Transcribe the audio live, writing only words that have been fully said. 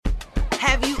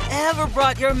Have you ever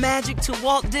brought your magic to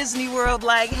Walt Disney World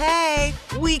like, hey,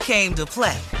 we came to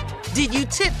play? Did you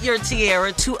tip your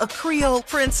tiara to a Creole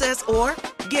princess or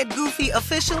get goofy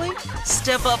officially?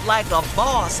 Step up like a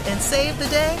boss and save the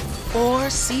day? Or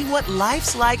see what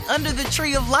life's like under the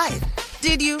tree of life?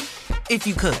 Did you? If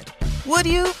you could. Would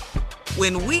you?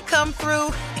 When we come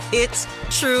through, it's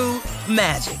true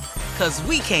magic. 'Cause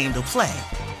we came to play.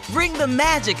 Bring the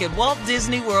magic at Walt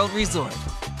Disney World Resort.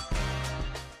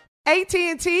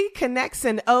 AT&T connects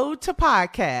an ode to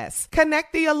podcasts.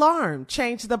 Connect the alarm.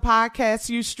 Change the podcast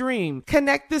you stream.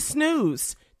 Connect the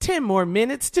snooze. 10 more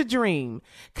minutes to dream.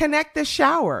 Connect the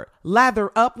shower.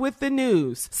 Lather up with the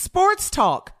news. Sports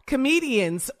talk,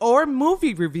 comedians, or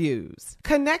movie reviews.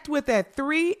 Connect with that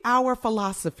 3-hour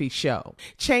philosophy show.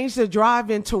 Change the drive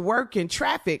into work in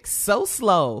traffic so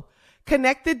slow.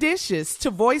 Connect the dishes to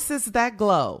voices that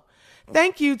glow.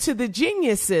 Thank you to the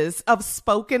geniuses of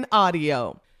spoken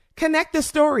audio. Connect the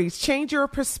stories, change your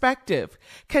perspective.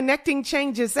 Connecting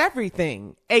changes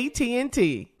everything.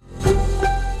 AT&T.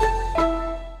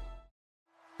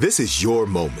 This is your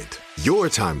moment, your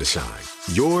time to shine,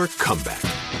 your comeback.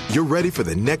 You're ready for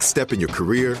the next step in your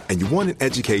career, and you want an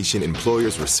education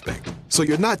employers respect. So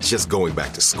you're not just going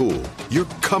back to school, you're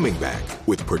coming back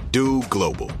with Purdue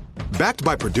Global. Backed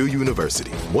by Purdue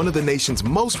University, one of the nation's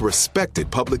most respected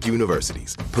public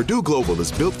universities, Purdue Global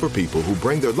is built for people who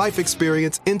bring their life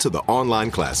experience into the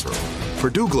online classroom.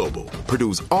 Purdue Global,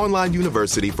 Purdue's online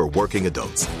university for working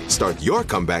adults. Start your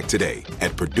comeback today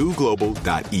at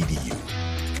purdueglobal.edu.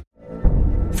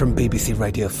 From BBC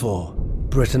Radio 4,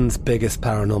 Britain's biggest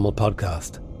paranormal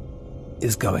podcast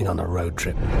is going on a road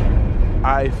trip.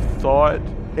 I thought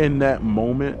in that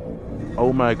moment,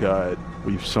 oh my God,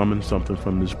 we've summoned something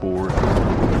from this board.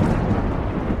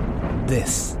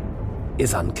 This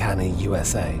is Uncanny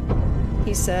USA.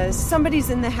 He says, somebody's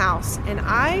in the house, and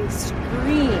I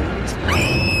screamed.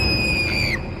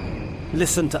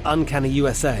 Listen to Uncanny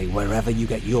USA wherever you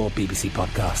get your BBC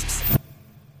podcasts,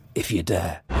 if you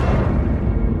dare.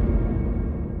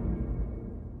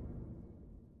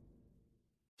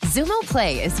 Xumo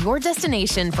Play is your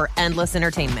destination for endless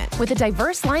entertainment. With a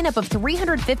diverse lineup of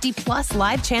 350-plus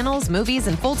live channels, movies,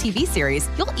 and full TV series,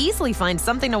 you'll easily find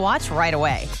something to watch right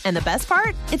away. And the best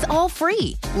part? It's all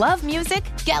free. Love music?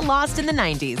 Get lost in the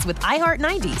 90s with iHeart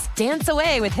 90s, dance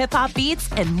away with hip-hop beats,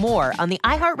 and more on the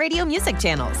iHeartRadio music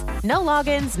channels. No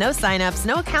logins, no signups,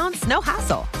 no accounts, no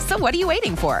hassle. So what are you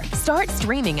waiting for? Start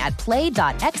streaming at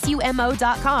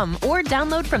play.xumo.com or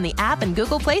download from the app and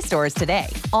Google Play stores today.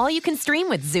 All you can stream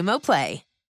with Xumo Play.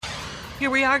 Here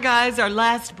we are, guys, our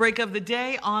last break of the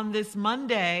day on this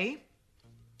Monday.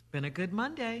 Been a good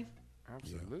Monday.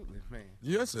 Absolutely, man.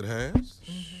 Yes, it has.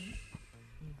 Mm-hmm.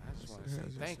 I just want to say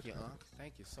thank you, Unc.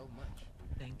 Thank you so much.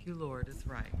 Thank you, Lord. It's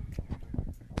right.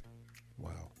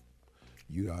 Wow.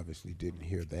 You obviously didn't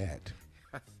hear that.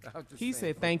 He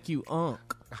said, thank you, Unc.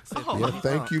 Yeah,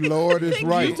 thank you, Lord is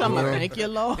right. You talking about thank you,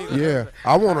 Lord? Yeah,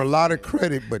 I want a lot of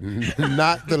credit, but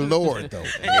not the Lord, though.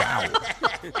 Wow.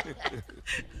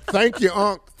 Thank you,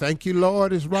 Unc. Thank you,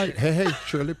 Lord is right. Hey,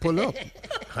 Shirley, pull up.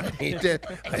 I ain't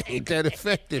that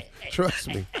effective. Trust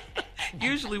me.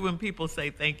 Usually when people say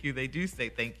thank you, they do say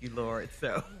thank you, Lord.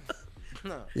 So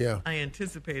yeah, I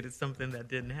anticipated something that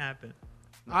didn't happen.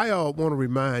 I want to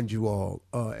remind you all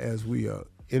as we are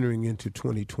entering into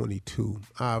 2022.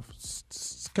 I've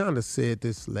kind of said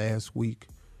this last week,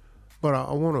 but I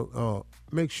want to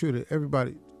make sure that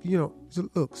everybody,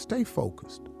 look, stay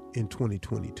focused in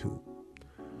 2022.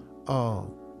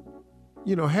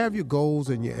 Have your goals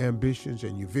and your ambitions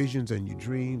and your visions and your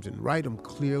dreams and write them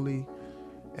clearly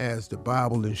as the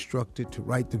Bible instructed to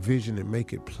write the vision and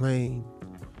make it plain.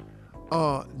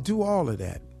 Do all of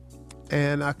that.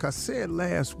 And like I said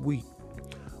last week,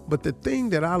 but the thing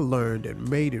that I learned that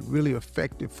made it really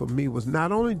effective for me was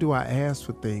not only do I ask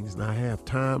for things and I have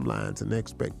timelines and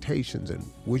expectations and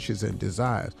wishes and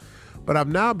desires, but I've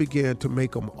now began to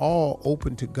make them all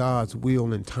open to God's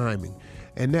will and timing.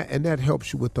 And that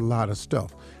helps you with a lot of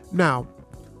stuff. Now,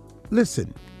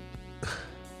 listen,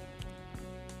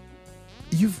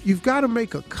 you've got to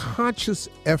make a conscious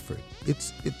effort.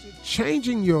 It's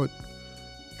changing your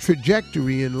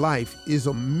trajectory in life is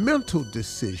a mental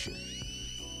decision.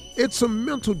 It's a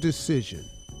mental decision.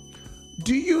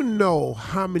 Do you know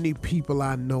how many people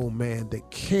I know, man,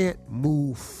 that can't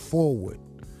move forward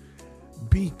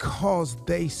because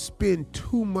they spend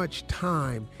too much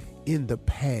time in the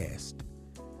past?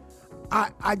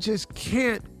 I just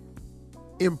can't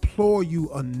implore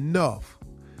you enough.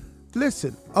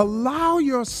 Listen, allow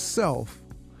yourself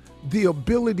the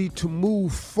ability to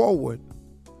move forward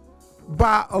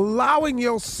by allowing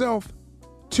yourself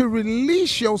to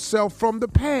release yourself from the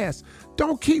past.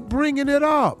 Don't keep bringing it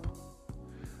up.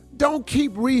 Don't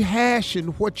keep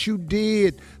rehashing what you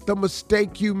did, the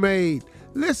mistake you made.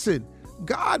 Listen,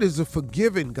 God is a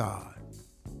forgiving God.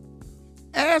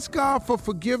 Ask God for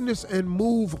forgiveness and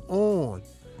move on.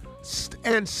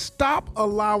 And stop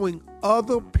allowing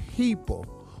other people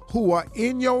who are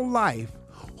in your life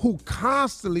who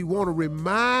constantly want to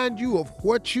remind you of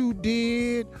what you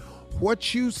did,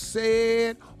 what you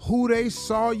said, who they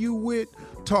saw you with,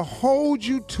 to hold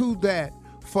you to that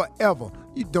forever.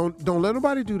 You don't let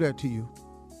nobody do that to you.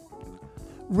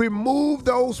 Remove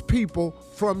those people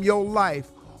from your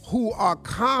life who are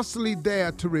constantly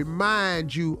there to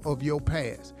remind you of your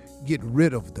past. Get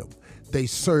rid of them. They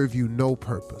serve you no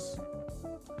purpose.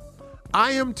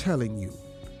 I am telling you,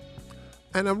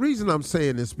 and the reason I'm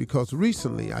saying this because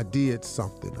recently I did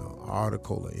something, an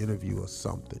article, an interview or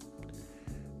something.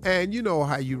 And you know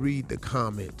how you read the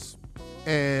comments.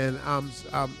 And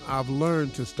I've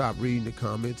learned to stop reading the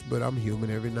comments, but I'm human.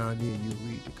 Every now and then you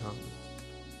read the comments.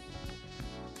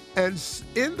 And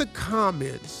in the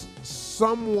comments,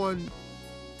 someone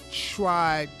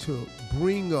tried to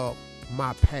bring up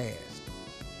my past.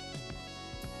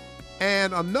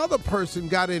 And another person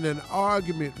got in an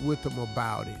argument with them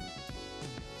about it.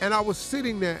 And I was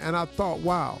sitting there and I thought,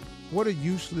 wow, what a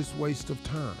useless waste of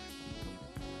time.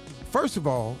 First of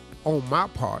all, on my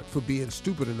part, for being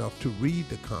stupid enough to read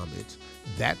the comments,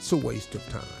 that's a waste of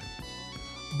time.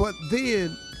 But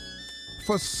then,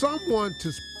 for someone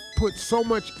to put so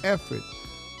much effort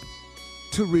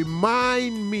to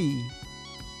remind me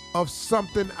of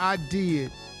something I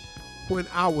did when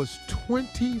I was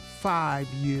 25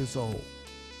 years old.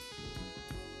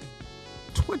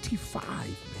 25,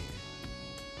 man.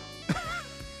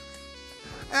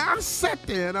 And I sat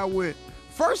there and I went,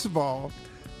 first of all,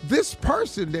 this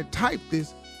person that typed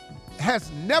this has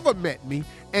never met me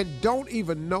and don't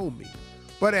even know me,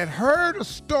 but had heard a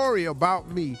story about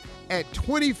me at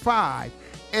 25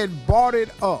 and bought it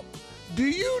up. Do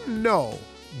you know,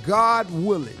 God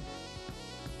willing,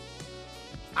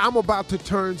 I'm about to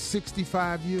turn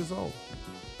 65 years old.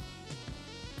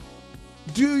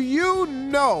 Do you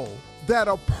know that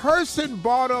a person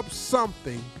bought up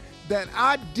something that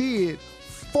I did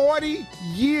 40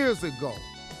 years ago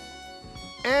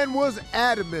and was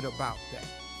adamant about that?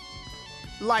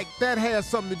 Like that has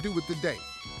something to do with today.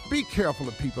 Be careful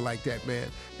of people like that, man.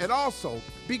 And also,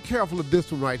 be careful of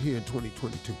this one right here in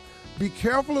 2022. Be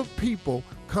careful of people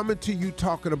coming to you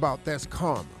talking about that's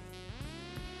karma.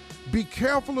 Be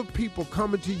careful of people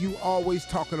coming to you always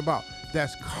talking about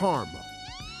that's karma.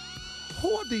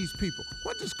 Who are these people?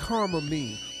 What does karma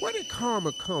mean? Where did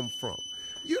karma come from?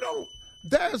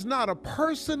 There's not a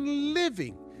person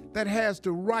living that has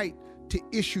the right to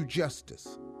issue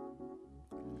justice.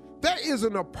 There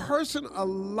isn't a person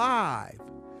alive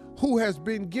who has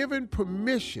been given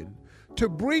permission to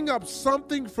bring up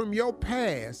something from your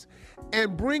past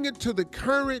and bring it to the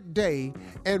current day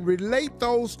and relate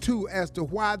those two as to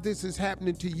why this is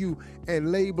happening to you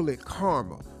and label it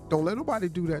karma. Don't let nobody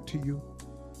do that to you.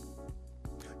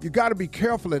 You got to be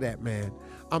careful of that, man.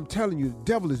 I'm telling you, the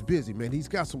devil is busy, man. He's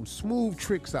got some smooth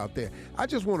tricks out there. I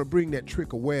just want to bring that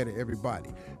trick aware to everybody.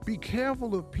 Be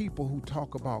careful of people who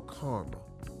talk about karma.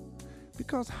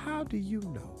 Because how do you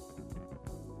know?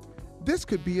 This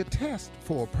could be a test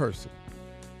for a person.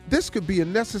 This could be a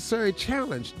necessary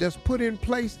challenge that's put in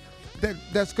place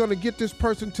that's going to get this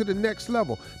person to the next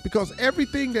level. Because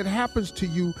everything that happens to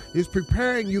you is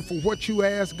preparing you for what you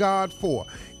ask God for.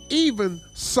 Even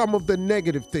some of the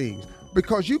negative things.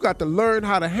 Because you got to learn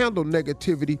how to handle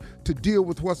negativity to deal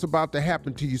with what's about to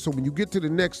happen to you. So when you get to the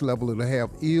next level, it'll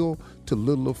have ill to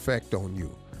little effect on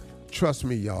you. Trust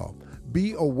me, y'all.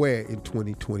 Be aware in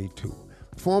 2022.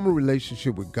 Form a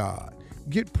relationship with God.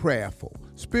 Get prayerful.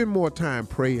 Spend more time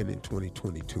praying in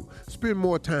 2022. Spend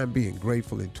more time being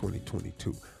grateful in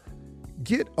 2022.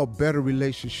 Get a better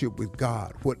relationship with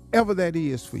God, whatever that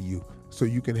is for you, so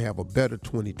you can have a better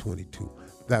 2022.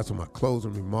 That's my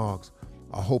closing remarks.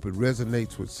 I hope it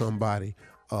resonates with somebody.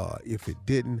 If it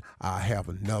didn't, I'll have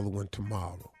another one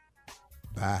tomorrow.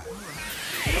 Bye.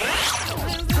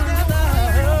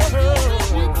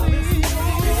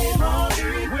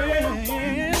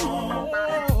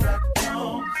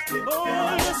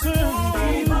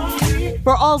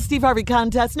 For all Steve Harvey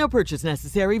contests, no purchase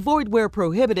necessary, void where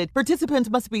prohibited. Participants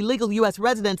must be legal U.S.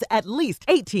 residents at least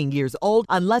 18 years old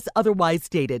unless otherwise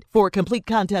stated. For complete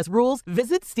contest rules,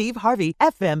 visit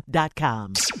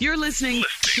SteveHarveyFM.com. You're listening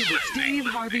to the Steve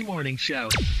Harvey Morning Show.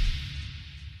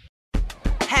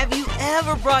 Have you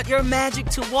ever brought your magic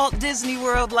to Walt Disney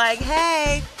World like,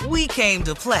 hey, we came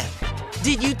to play?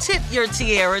 Did you tip your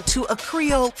tiara to a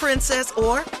Creole princess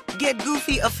or get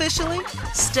goofy officially?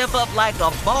 Step up like a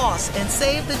boss and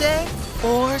save the day?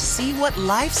 Or see what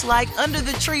life's like under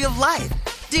the tree of life?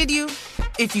 Did you?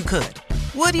 If you could.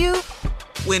 Would you?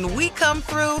 When we come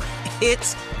through,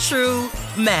 it's true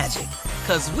magic.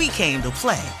 'Cause we came to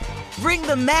play. Bring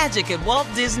the magic at Walt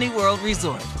Disney World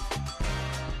Resort.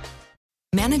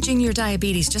 Managing your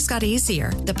diabetes just got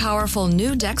easier. The powerful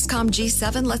new Dexcom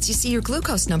G7 lets you see your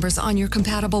glucose numbers on your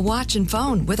compatible watch and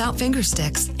phone without finger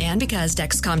sticks. And because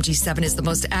Dexcom G7 is the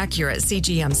most accurate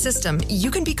CGM system,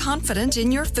 you can be confident in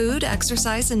your food,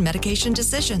 exercise, and medication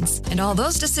decisions. And all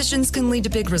those decisions can lead to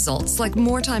big results like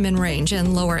more time in range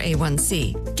and lower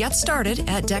A1C. Get started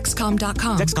at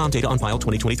Dexcom.com. Dexcom data on file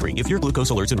 2023. If your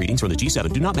glucose alerts and readings from the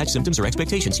G7 do not match symptoms or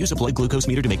expectations, use a blood glucose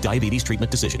meter to make diabetes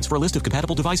treatment decisions. For a list of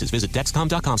compatible devices, visit Dexcom.com/compatibility.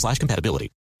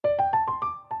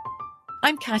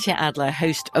 I'm Katya Adler,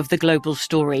 host of The Global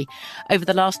Story. Over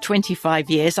the last 25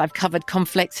 years, I've covered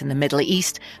conflicts in the Middle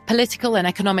East, political and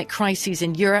economic crises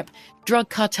in Europe, drug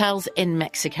cartels in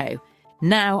Mexico.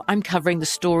 Now I'm covering the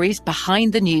stories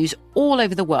behind the news all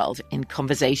over the world in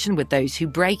conversation with those who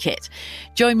break it.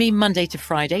 Join me Monday to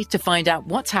Friday to find out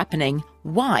what's happening,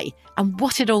 why, and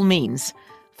what it all means.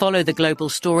 Follow The Global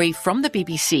Story from the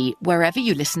BBC wherever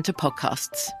you listen to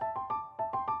podcasts.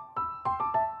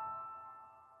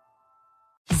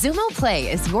 Zumo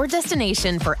Play is your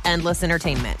destination for endless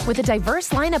entertainment. With a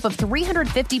diverse lineup of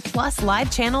 350 plus live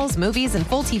channels, movies, and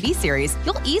full TV series,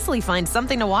 you'll easily find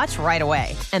something to watch right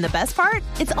away. And the best part?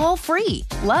 It's all free.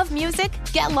 Love music?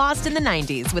 Get lost in the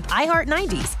 90s with iHeart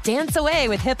 90s, dance away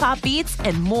with hip-hop beats,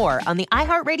 and more on the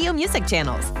iHeartRadio music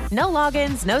channels. No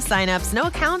logins, no signups, no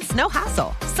accounts, no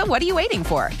hassle. So what are you waiting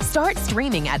for? Start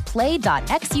streaming at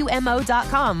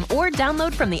play.xumo.com or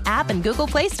download from the app and Google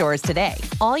Play stores today.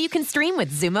 All you can stream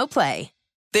with Zumo Play.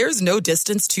 There's no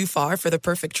distance too far for the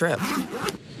perfect trip.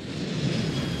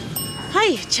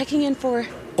 Hi, checking in for...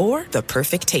 Or the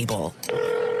perfect table.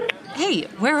 Hey,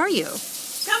 where are you?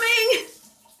 Coming!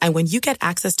 And when you get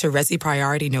access to Resi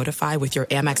Priority Notify with your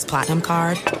Amex Platinum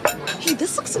card... Hey,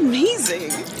 this looks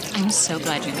amazing. I'm so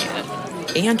glad you made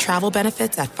it. And travel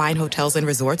benefits at fine hotels and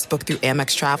resorts booked through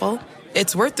Amex Travel,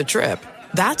 it's worth the trip.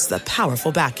 That's the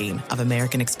powerful backing of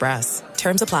American Express.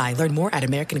 Terms apply. Learn more at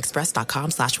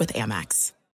americanexpress.com/withAmex.